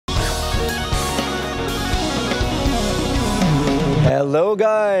Hello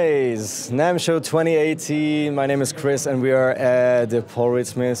guys, NAMM Show 2018. My name is Chris and we are at the Paul Reed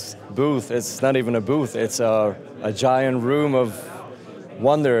Smith booth. It's not even a booth, it's a giant room of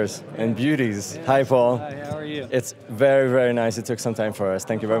wonders and beauties. Hi Paul. Hi, how are you? It's very, very nice. It took some time for us.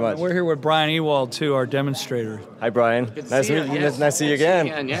 Thank you very much. We're here with Bryan Ewald too, our demonstrator. Hi Bryan. Nice to meet you. Nice to see you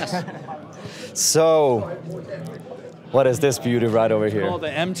again. Yes. So, what is this beauty right over here? It's called the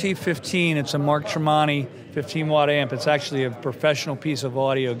MT15. It's a Mark Tremonti 15-watt amp. It's actually a professional piece of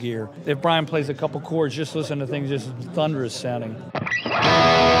audio gear. If Bryan plays a couple chords, just listen to things just thunderous sounding.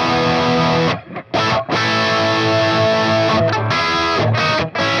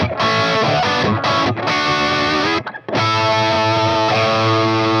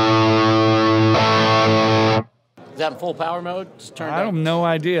 Is that in full power mode? Just turned I up? have no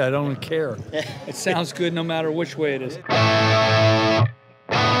idea. I don't care. It sounds good no matter which way it is.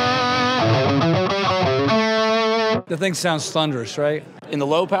 The thing sounds thunderous, right? In the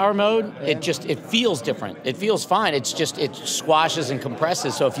low power mode, it feels different. It feels fine. It's just, it squashes and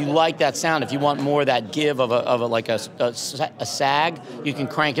compresses. So if you like that sound, if you want more of that give of a sag, you can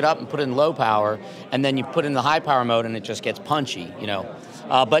crank it up and put it in low power, and then you put it in the high power mode and it just gets punchy, you know.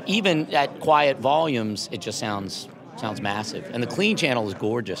 But even at quiet volumes, it just sounds massive. And the clean channel is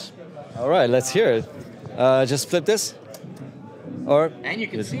gorgeous. All right, let's hear it. Just flip this. And you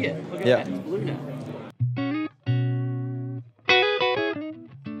can see it. Look at that. It's blue now.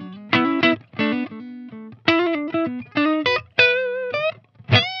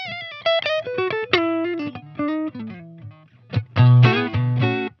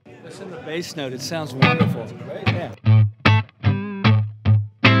 Listen to the bass note. It sounds wonderful. Yeah.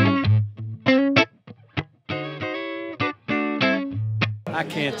 I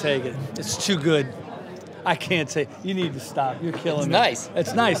can't take it. It's too good. I can't take it. You need to stop. You're killing me. Nice.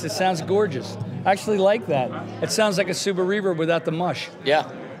 It's nice. It sounds gorgeous. I actually like that. It sounds like a Super Reverb without the mush.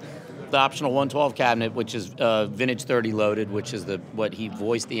 Yeah. The optional 112 cabinet, which is vintage 30 loaded, which is what he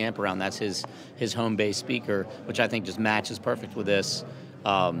voiced the amp around. That's his home base speaker, which I think just matches perfect with this.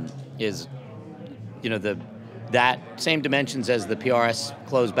 Is, you know, that same dimensions as the PRS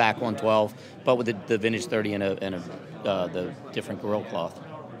closed back 112, but with the vintage 30 and the different grill cloth.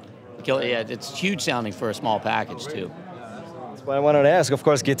 Yeah, it's huge sounding for a small package too. That's what I wanted to ask. Of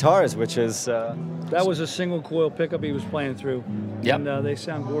course, guitars, which is... That was a single coil pickup he was playing through. Yep. And they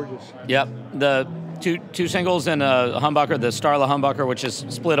sound gorgeous. Yep. The two singles and a humbucker, the Starla humbucker, which is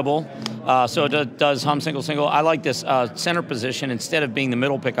splittable. So it does hum single. I like this center position. Instead of being the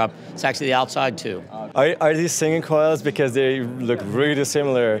middle pickup, it's actually the outside too. Are these singing coils, because they look really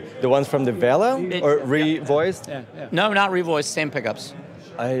similar, the ones from the Vela, or re-voiced? Yeah. No, not revoiced, same pickups.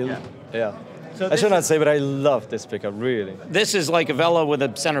 Yeah. So I should not say, but I love this pickup, really. This is like a Vela with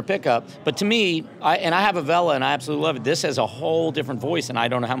a center pickup, but to me, I have a Vela and I absolutely love it. This has a whole different voice, and I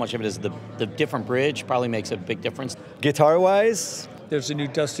don't know how much of it is the different bridge probably makes a big difference. Guitar-wise? There's the new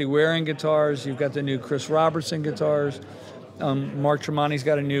Dustie Waring guitars. You've got the new Chris Robertson guitars. Mark Tremonti's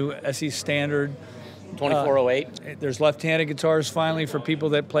got a new SE Standard. 2408. There's left-handed guitars finally for people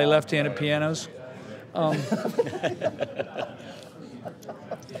that play left-handed pianos.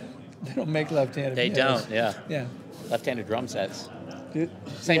 They don't make left-handed pianos. They don't, yeah. Left-handed drum sets.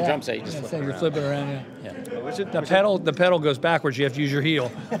 Same drum set, you just flip it around. You flip it around, yeah. The pedal goes backwards. You have to use your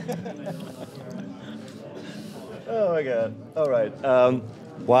heel. Oh my God. All right.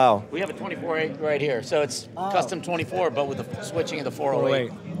 Wow. We have a 24.8 right here. So it's custom 24, but with the switching of the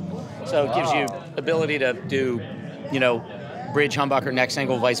 408. So it gives you ability to do, you know, bridge, humbucker, neck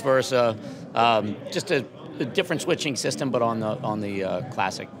single, vice versa. Just a different switching system, but on the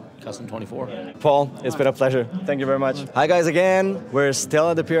classic custom 24. Paul, it's been a pleasure. Thank you very much. Hi guys again. We're still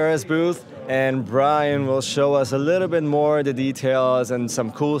at the PRS booth, and Bryan will show us a little bit more the details and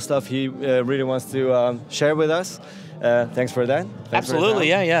some cool stuff he really wants to share with us. Thanks for that. Absolutely,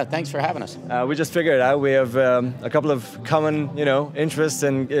 yeah. Thanks for having us. We just figured it out. We have a couple of common, interests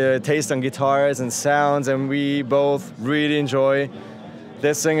and taste on guitars and sounds, and we both really enjoy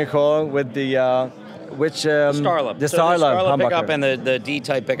this single coil with the Starla. The Starla humbucker pickup and the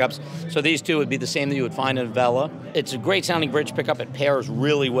D-type pickups. So these two would be the same that you would find in a Vela. It's a great sounding bridge pickup. It pairs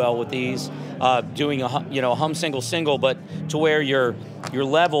really well with these. Doing a hum single, but to where your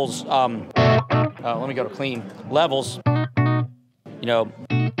levels. Let me go to clean levels. You don't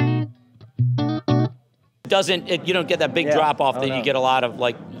get that big drop off that you get a lot of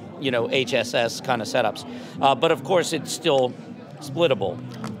HSS kind of setups. But of course, it's still splittable,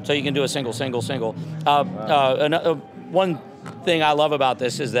 so you can do a single. One thing I love about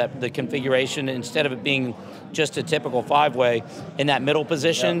this is that the configuration, instead of it being just a typical 5-way, in that middle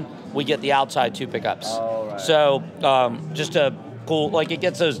position, we get the outside 2 pickups. Oh, right. So just a cool, like it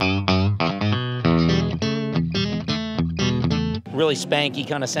gets those really spanky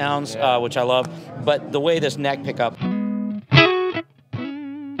kind of sounds, which I love. But the way this neck pickup,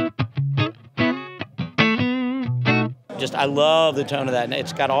 I love the tone of that. And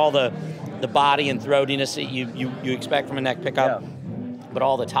it's got all the body and throatiness that you expect from a neck pickup, but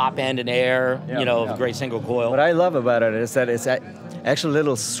all the top end and air, great single coil. What I love about it is that it's actually a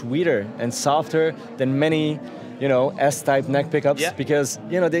little sweeter and softer than many, S-type neck pickups, because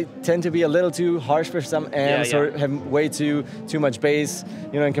they tend to be a little too harsh for some amps or have way too much bass,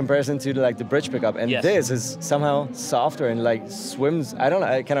 in comparison to the bridge pickup. And this is somehow softer and swims. I don't know.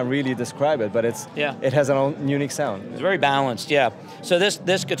 I cannot really describe it, but it has an own unique sound. It's very balanced. Yeah. So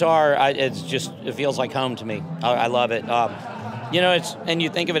this guitar, it feels like home to me. I love it. And you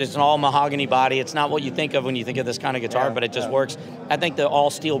think of it as an all mahogany body. It's not what you think of when you think of this kind of guitar, but it just works. I think the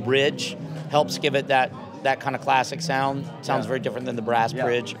all steel bridge helps give it that kind of classic sound. Sounds very different than the brass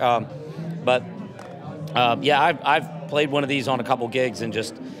bridge. I've played one of these on a couple gigs and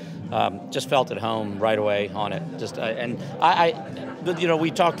just felt at home right away on it.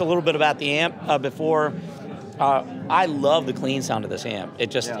 We talked a little bit about the amp before. I love the clean sound of this amp.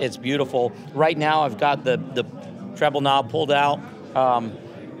 It's beautiful. Right now I've got the treble knob pulled out.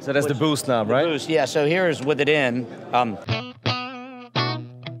 So that's the boost knob, right? Boost, yeah. So here's with it in.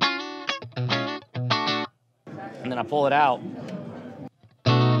 And then I pull it out.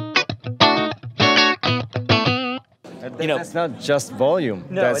 That's not just volume.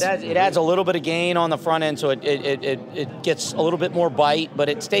 No, it adds a little bit of gain on the front end, so it gets a little bit more bite, but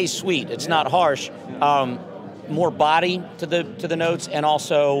it stays sweet. It's not harsh. More body to the notes, and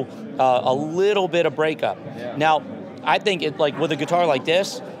also a little bit of breakup. Yeah. Now, I think with a guitar like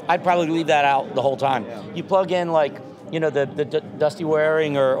this, I'd probably leave that out the whole time. Yeah. You plug in the Dustie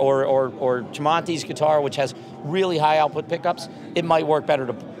Waring or Tremonti's guitar, which has really high output pickups, it might work better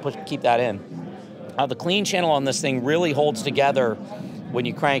to keep that in. The clean channel on this thing really holds together when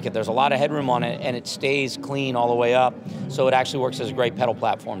you crank it. There's a lot of headroom on it, and it stays clean all the way up, so it actually works as a great pedal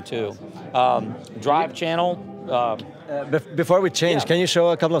platform too. Drive channel. Before we change, can you show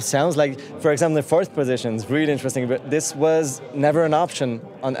a couple of sounds? For example, the fourth position is really interesting, but this was never an option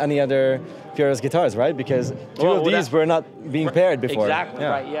on any other PRS guitars, right? Because two of these were not being paired before. Exactly,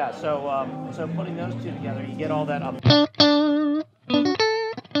 right, yeah. So putting those two together, you get all that up.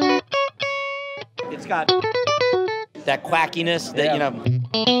 It's got that quackiness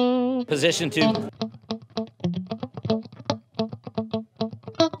that, position to.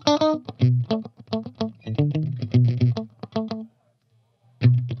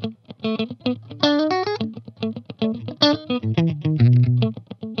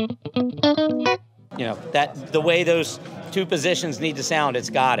 The way those two positions need to sound, it's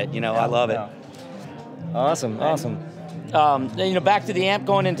got it. I love it. Awesome. Back to the amp,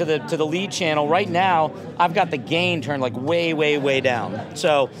 going into the lead channel. Right now, I've got the gain turned way down.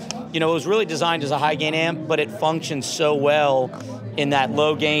 So, it was really designed as a high gain amp, but it functions so well in that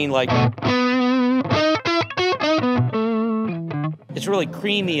low gain. It's really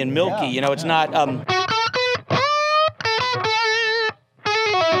creamy and milky. It's not.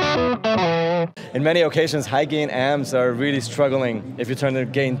 In many occasions, high gain amps are really struggling if you turn the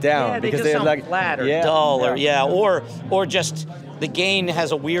gain down, because they sound flat or dull, or just the gain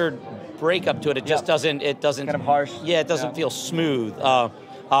has a weird breakup to it. It just doesn't. It doesn't. Kind of harsh. Yeah, it doesn't feel smooth.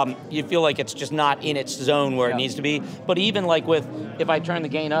 You feel like it's just not in its zone where it needs to be. But even if I turn the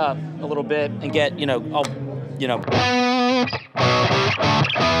gain up a little bit and get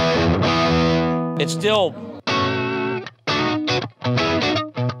it's still.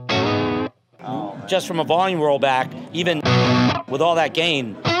 Just from a volume rollback, even with all that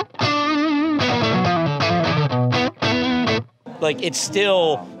gain, it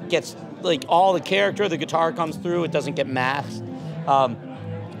still gets all the character of the guitar comes through. It doesn't get masked.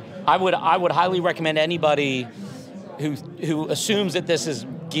 I would highly recommend anybody who assumes that this is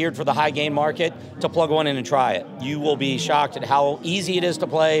geared for the high gain market to plug one in and try it. You will be shocked at how easy it is to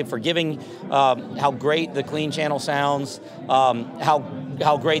play, forgiving, how great the clean channel sounds,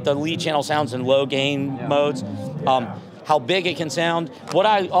 how great the lead channel sounds in low gain modes, how big it can sound. What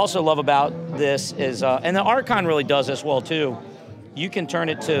I also love about this is, and the Archon really does this well too, you can turn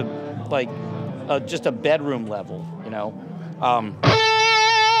it to just a bedroom level,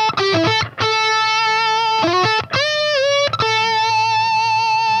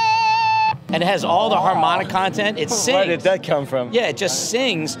 and it has all the harmonic content. It sings. Where did that come from? Yeah, it just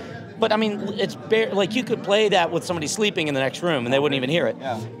sings. But I mean, it's you could play that with somebody sleeping in the next room and they wouldn't even hear it.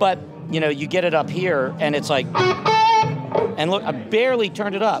 Yeah. But you get it up here and it's and look, I barely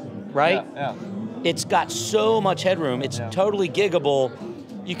turned it up, right? Yeah. it's got so much headroom. It's totally giggable.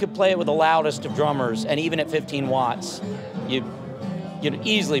 You could play it with the loudest of drummers, and even at 15 watts, you'd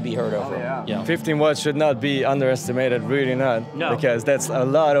easily be heard over. You know. 15 watts should not be underestimated, really not. No. Because that's a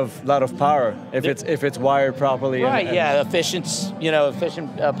lot of power if it's wired properly. Right. Efficient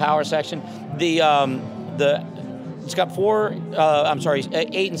power section. It's got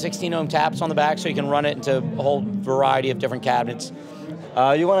 8 and 16 ohm taps on the back, so you can run it into a whole variety of different cabinets.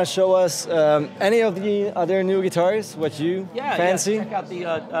 You want to show us any of the other new guitars? What you fancy? Check out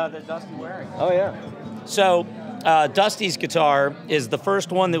the Dustie Waring. Oh yeah. So Dustie's guitar is the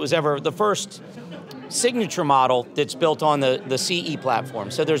first one that was ever the first signature model that's built on the CE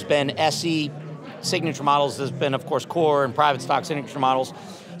platform. So there's been SE signature models. There's been, of course, core and private stock signature models.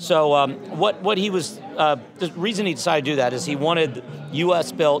 So what he was the reason he decided to do that is he wanted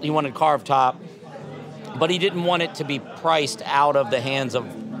U.S. built. He wanted carved top. But he didn't want it to be priced out of the hands of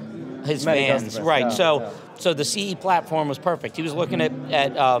his fans, right? So the CE platform was perfect. He was looking at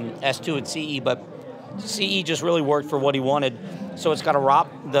S2 and CE, but CE just really worked for what he wanted. So it's got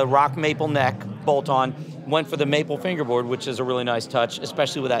the rock maple neck bolt-on. Went for the maple fingerboard, which is a really nice touch,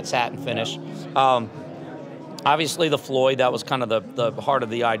 especially with that satin finish. Obviously the Floyd, that was kind of the heart of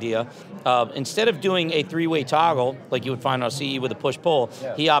the idea. Instead of doing a 3-way toggle, like you would find on a CE with a push-pull,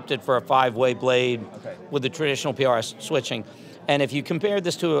 he opted for a 5-way blade with the traditional PRS switching. And if you compared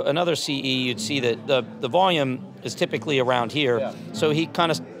this to another CE, you'd see that the volume is typically around here. So he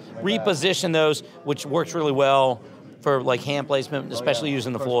kind of repositioned those, which works really well for like hand placement, especially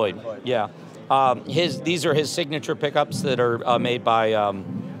using the Floyd. These are his signature pickups that are made by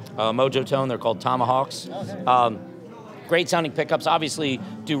Mojo Tone. They're called Tomahawks. Great sounding pickups. Obviously,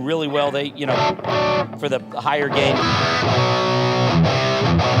 do really well. They, for the higher gain.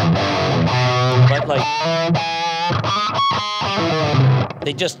 But like,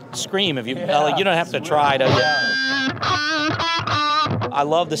 they just scream. If you you don't have to try to. I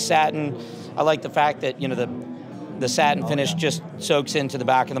love the satin. I like the fact that the satin finish just soaks into the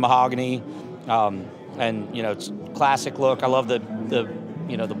back of the mahogany, and it's classic look. I love the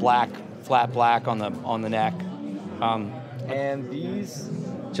black, flat black on the neck. And these,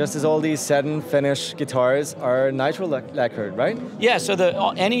 just as all these satin finish guitars, are nitro lacquered, right? Yeah. So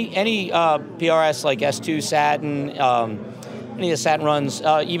any PRS like S2 satin, any of the satin runs,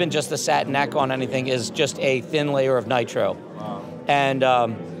 even just the satin neck on anything is just a thin layer of nitro. Wow. And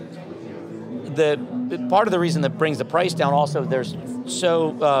the part of the reason that brings the price down also, there's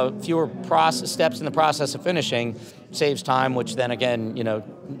so fewer steps in the process of finishing, saves time, which then again,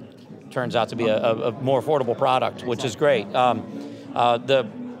 turns out to be a more affordable product, which is great. I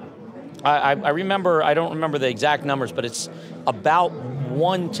remember, I don't remember the exact numbers, but it's about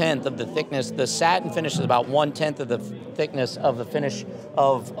 1/10 of the thickness. The satin finish is about 1/10 of the thickness of the finish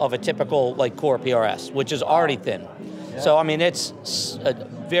of a typical like core PRS, which is already thin. So I mean, it's a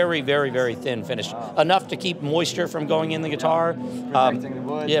very, very, very thin finish, enough to keep moisture from going in the guitar. Protecting the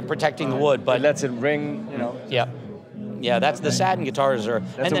wood. Yeah, protecting the wood, but it lets it ring. Yeah, that's the satin guitars are.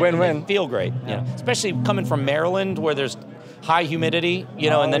 That's a win-win. They feel great, especially coming from Maryland where there's high humidity,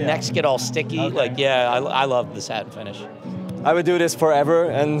 and the necks get all sticky. Okay. I love the satin finish. I would do this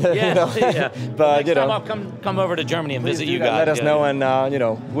forever, and but come over to Germany and visit you guys. Let us know, and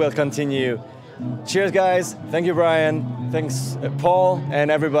we'll continue. Cheers, guys. Thank you, Bryan. Thanks, Paul,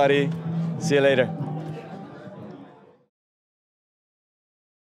 and everybody. See you later.